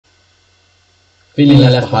feeling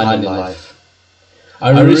left behind in life.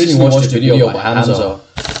 I recently watched a video by Hamza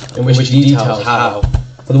in which he details how,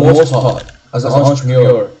 for the most part, as an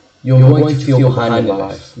entrepreneur, you're going to feel behind in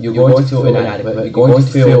life. You're going to feel inadequate. You're going to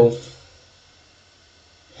feel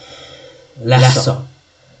lesser.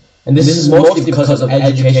 And this is mostly because of the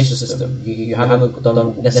education system. You haven't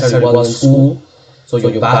done necessarily well in school, so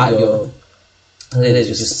your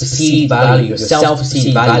perceived value, your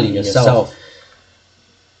self-perceived value, yourself.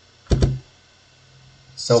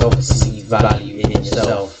 Self-perceived value in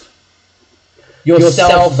yourself. Your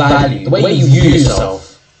self-value, the way you view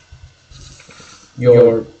yourself.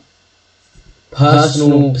 Your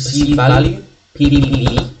personal perceived value,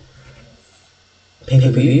 PPV.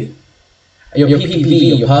 Your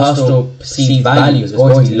PPV, your personal perceived value is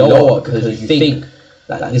going to be lower because you think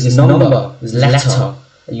that this number, this letter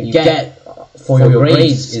that you get for your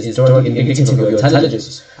grades is directly indicative of your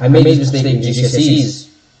intelligence. I made this mistake in GCSEs,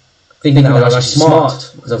 thinking that I was actually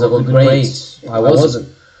smart because I got good grades. I wasn't.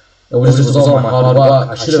 It was just a result of my hard work.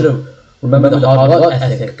 I should have remembered the hard work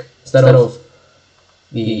ethic instead of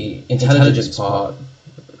the intelligence part,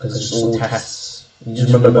 because it's just all tests. You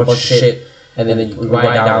just remember a bunch of shit and then you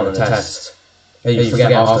write down on a test. And you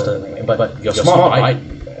forget after, but you're smart, right?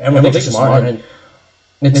 Everyone thinks you're smart, and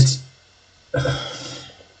it's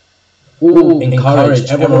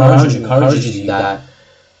everyone around you encourages you that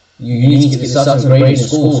you need to get certain grades in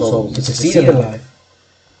school so you can succeed in life.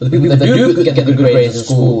 But the people that do get good grades in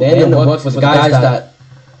school, they end up working for the guys that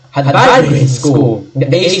had bad grades in school. The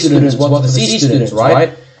A students work for the C students,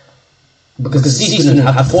 right? Because the C students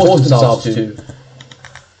have forced themselves to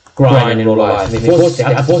grind in real life. They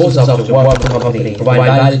have forced themselves to work for the company, provide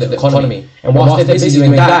value to the economy. And whilst they're busy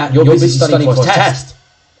doing that, you're busy studying for a test.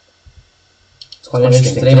 It's quite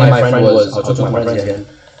interesting. Today my friend I was talking to my friends again.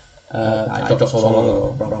 I dropped so long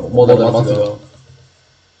ago, more than a month ago.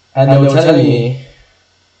 And they were telling me,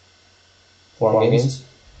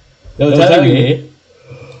 they were telling me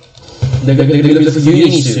they're going to be looking for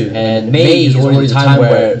uni soon, and May is already the time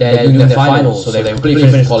where they're doing their finals, so they've completely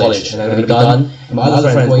finished college and they're going to be done. And my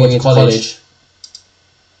other friend going into college,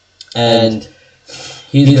 and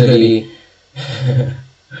he's going to be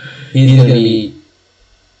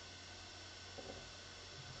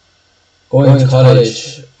going to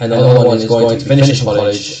college, and the other one is going to finish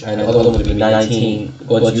college, and the other one will be 19,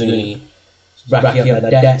 going to uni, racking up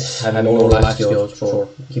their debts, having more life skills, sure.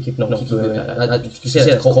 Keep doing that. You see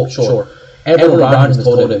that culture, sure. Everyone around has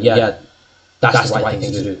told him, yeah, that's the right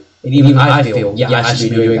thing to do. And even I feel, yeah, I should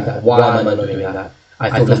be doing that. Why am I not doing that? I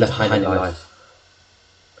feel left behind in life.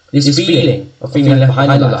 This feeling of feeling left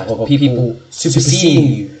behind in life, of people superseding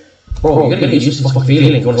you, bro, you're gonna get used to this fucking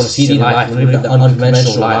feeling if you want to succeed in life, you want to live that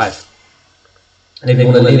unconventional life. And if you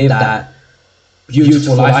want to live that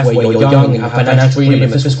beautiful life where you're young, you have financial freedom,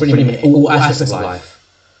 physical freedom in all aspects of life,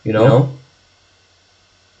 you know?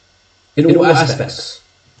 In all aspects.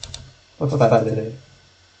 What's that today?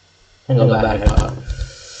 Hang on, back.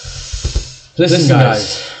 Listen,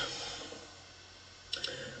 guys.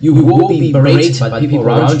 You will be berated by the people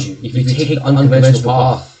around you if you take the unconventional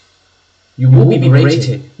path. You will be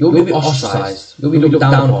berated. You will be ostracized. You will be looked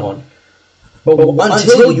down upon. But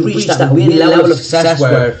until you reach that weird level of success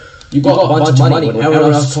where you got a bunch of money when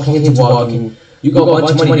everyone else is talking into working, you got a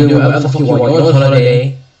bunch of money doing whatever the fuck you want, you're on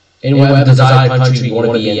holiday in whatever desired country you want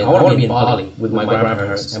to be in. I want to be in Bali with my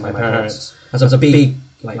grandparents and my parents. That's a big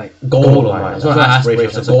goal of mine. It's not an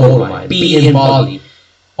aspiration, it's a goal of mine. Be in Bali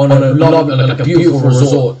on a beautiful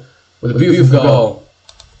resort with a beautiful girl,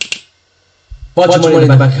 bunch of money in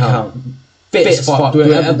the bank account, fit as fuck, doing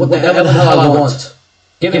whatever the hell I want.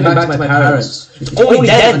 Giving back to my parents. It's only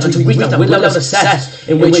then until you reach that level of success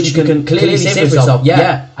in which you can clearly say to yourself,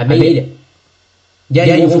 yeah, I made it. Yeah,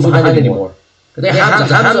 you won't feel behind anymore. Because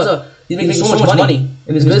Hamza, he's making so much money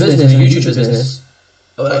in this business, in the YouTube business.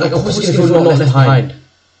 Of course he's going to feel left behind.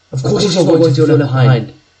 Of course he's not going to feel left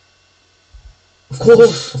behind. Of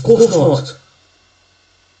course not.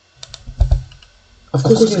 Of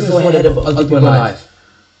course he's going to feel ahead of other people in life.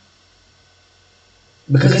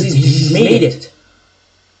 Because he's made it.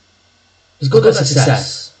 He's got that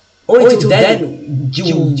success. Only until then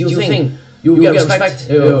you think you'll get respect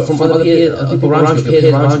from other people around you, peers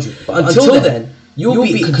around you. But until then, you'll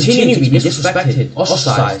be continue to be disrespected,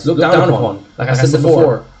 ostracized, looked down upon. Like I said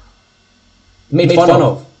before, made fun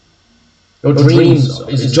of. Your dreams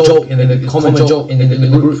is a joke, and the common joke in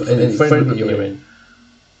the group, in the friend group you're in.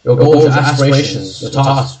 Your goals, your aspirations, your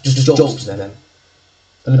tasks, just jokes to them.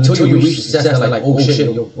 And until you reach success, they're like, oh shit,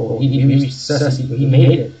 he reached success, he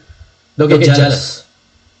made it. They'll get jealous.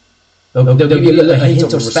 They'll give you a little hint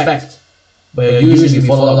of respect, but usually be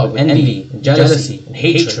followed up with envy, and jealousy, and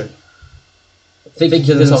hatred. thinking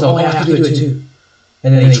to themselves, oh, I can do it too.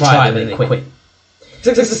 And then they try and then they quit.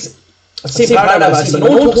 It's the same paradigm I see, but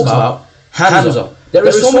no one talks about Hamza. There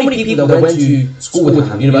are so many people that went to school with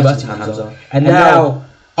Hamza, University of Hamza, and now,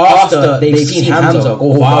 after they've seen Hamza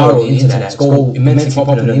go viral on the internet, go immensely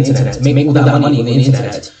popular on the internet, make all that money on the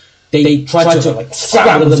internet, they try to like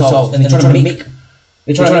scramble themselves and they try to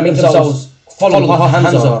make themselves follow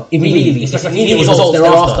Hamza immediately. It's like immediate results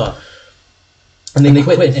thereafter. And then they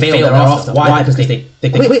quit and fail thereafter. Why? Because they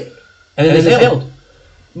quit. And then they failed.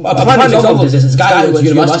 A prime example is this guy who went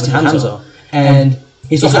to University of Hamza and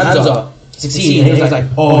he saw Hamza succeed and he was like,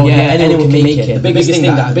 oh yeah, anyone can make it. The biggest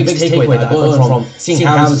takeaway that I got from seeing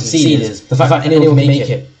Hamza succeed is the fact that anyone can make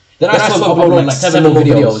it. Then I saw him upload like 7 more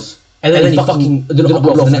videos and then he fucking didn't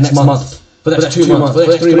upload for the next month, for the next 2 months, for the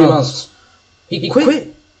next 3 months. He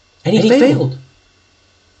quit and he failed.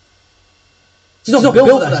 He's not built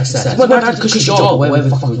for that success. He went back to the cushy job, whatever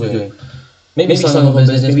the fuck he was doing. Maybe starting a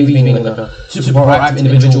business, maybe being like a super proactive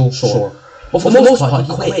individual, sure. But for the most part,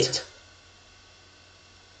 he quit.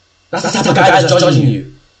 That's the type of guy that's judging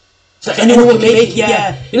you. It's like, anyone can make it,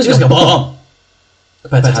 yeah. He looks like a bum.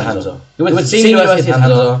 Compared to Hamza. He went to the same university as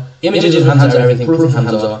Hamza, images of Hamza, everything, proof of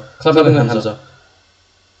Hamza, club living of Hamza.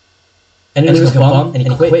 And he looks like a bum, and he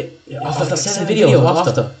quit. After like 7 videos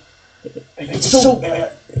after. It's so...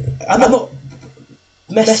 I'm not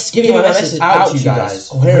giving my message out to you guys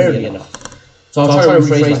coherently enough. So I'll try to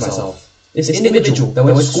rephrase myself. This individual that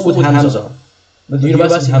went to school with Hamza, with the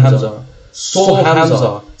University of Hamza, saw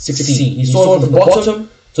Hamza succeed. He saw it from the bottom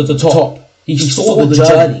to the top. He saw the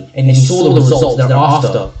journey and he saw the results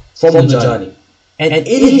thereafter from the journey. And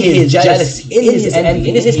in his jealousy, in his envy,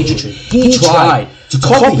 in his hatred, he tried to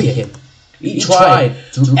copy him. He tried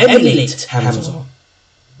to emulate Hamza.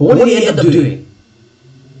 But what did he end up doing?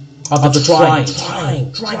 After trying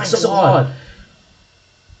so hard.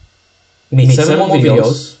 He made 7 more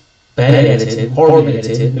videos, bad edited, horribly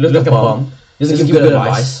edited, he looked like a bum, he doesn't give you good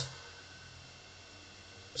advice.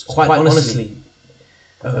 It's quite honestly, you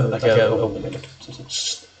can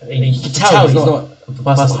tell he's not a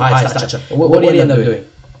person of high stature. What did he end up doing?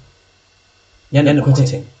 He ended up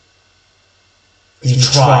quitting. Because he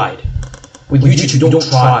tried. With YouTube, you don't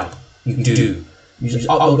try, you do. You just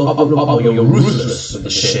upload, you're ruthless with the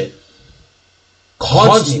shit.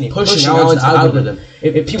 Constantly pushing out the algorithm.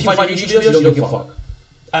 If people find your YouTube videos, you don't give a fuck.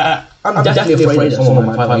 I'm definitely afraid that someone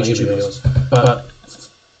might find my YouTube videos. But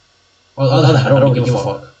on the other hand, I don't give a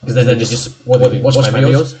fuck. Because then just watch my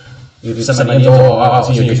videos. You send my info, I'll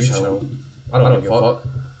see your YouTube channel. I don't give a fuck.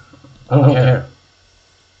 I don't care.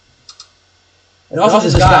 And after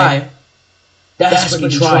this guy desperately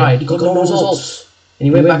tried, he got no results. And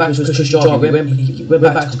he went back to his cushy job, he went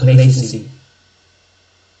back to complacency.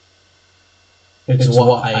 It's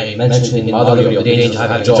what I mentioned in my other video, the danger of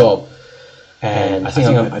having a job. And I think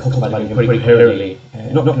I talked about it pretty clearly,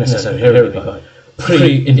 not necessarily clearly, but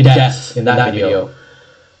pretty in depth in that video.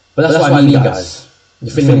 But that's what I mean, guys.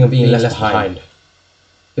 The feeling of being left behind.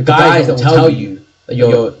 The guys that will tell you that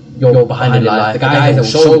you're behind in life, the guys that will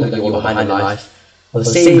show you that you're behind in life, are the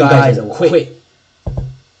same guys that will quit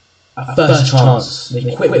at first chance.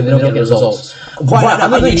 They quit when they don't get results. I'm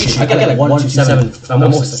not YouTube. I get like 1 to 7,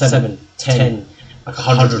 almost 7, 10, like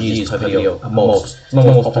 100 views per video at most. It's my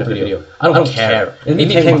most popular video. I don't care. It's me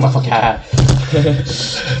playing with my fucking cat.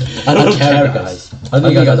 I don't care, guys. I don't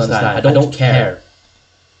think you guys understand. I don't care.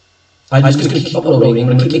 I'm just gonna keep uploading,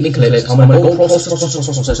 I'm gonna keep making clips, I'm gonna go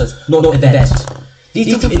process, not invest.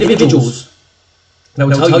 These two individuals that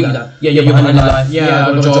will tell you that, yeah, you're behind in life, yeah,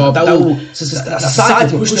 I got a job, that will,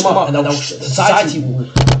 society will push them up, and society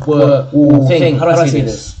will think, how do I say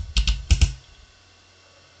this?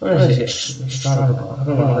 I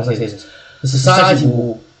don't know how to say this. The society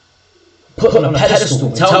will put on a pedestal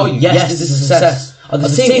and tell you, yes, this is success. Are the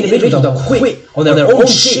same individuals that will quit on their own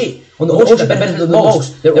shit, on the own shit that benefits them the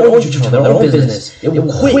most, their own YouTube channel, their own business. They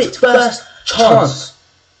will quit first chance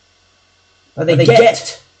that they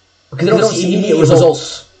get because they don't see immediate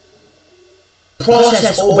results.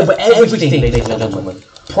 Process over everything, ladies and gentlemen.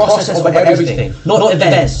 Process over everything, not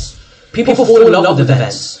events. People fall in love with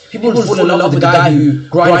events. People fall in love with the guy who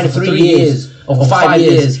grinded for 3 years or 5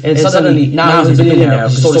 years and suddenly now he's a billionaire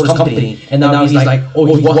because he sold his company and now he's like, oh,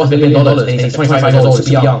 he's worth $1 billion and he's 25 years old,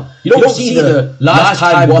 super young. You don't see the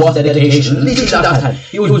lifetime worth dedication, literally lifetime.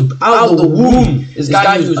 He was out of the womb. This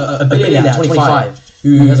guy who's a billionaire at 25,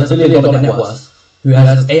 who has $1 billion net worth, who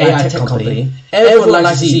has an AI tech company. Everyone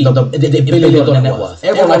likes to see the $1 billion net worth.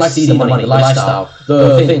 Everyone likes to see the money, the lifestyle,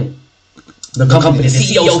 the thing. the company, the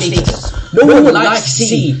CEO status. No one would like to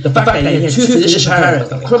see the fact that he had two physician parents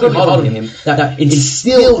that incredibly hard on him, that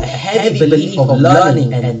instilled a heavy belief of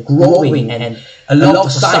learning and growing and a love for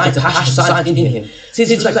science, a passion for science in him. Since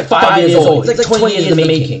he was like 5 years old, it's like 20 years in the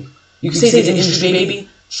making. You can say it's an industry maybe,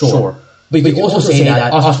 sure. But you can also say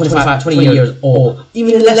that after 20 years old,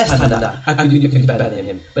 even less time than that, I could do better than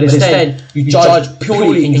him. But instead, you judge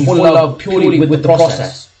purely in full love, purely with the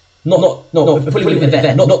process. Purely with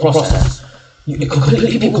the not the process. People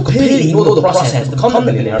completely ignore the process, become the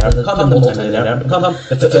millionaire, become the multi-millionaire, become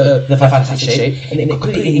the fantastic shape, and they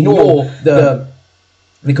completely ignore the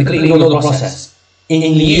process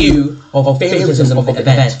in lieu of favoritism of the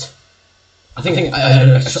event. I think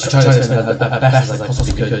I try to explain that best as I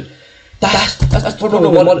possibly could. That's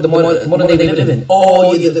probably the modern day they live in.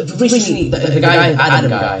 Oh, recently the guy,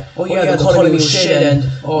 Adam guy. Oh yeah, the economy was shit, and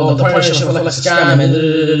the partnership was like a scam, and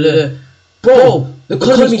bro, the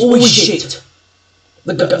economy is always shit.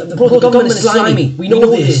 The government is slimy. We know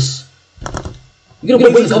this. You're gonna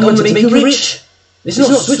wait for the government to make you rich? This is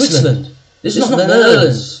not Switzerland. This is not the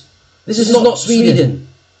Netherlands. This is not Sweden.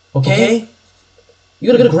 Okay?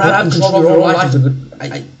 You're gonna grab control of your own life.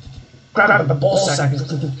 Grab a ball sack and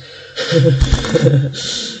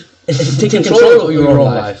take control of your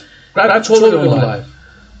own life. Grab control of your own life.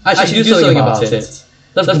 Actually do something about it.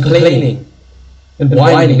 Stop complaining and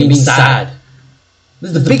whining, being sad.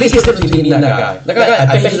 This is the biggest difference between me and that guy. That guy, I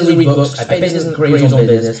bet he doesn't read books, I bet he doesn't create his own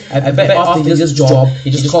business, I bet after he does his job, he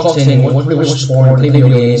just clocks in and watches porn, play video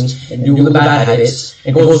games, and do all the bad habits,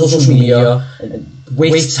 and goes on social media, and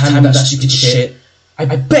wastes time on that stupid shit. I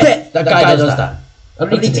bet that guy does that. I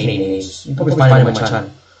don't need to name names. You probably find him on my channel.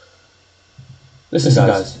 Listen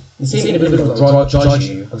guys, the same individuals that judge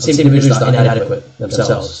you are the same individuals that are inadequate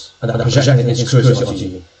themselves, and that project an insecurity onto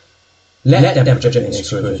you. Let them project an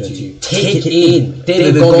insecurity onto you. Take it in,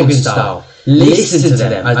 David Goggins style. Listen to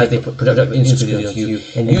them as they project insecurity onto you,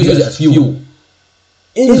 and use it as fuel.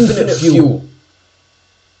 Infinite fuel.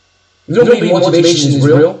 If you don't believe motivation is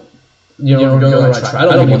real, you're on the right track. I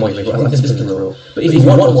don't believe motivation, I think this is real. But if you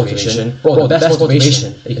want motivation, bro, the best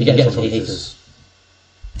motivation that you can get from haters.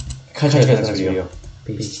 Catch you in the next video.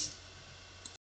 Peace.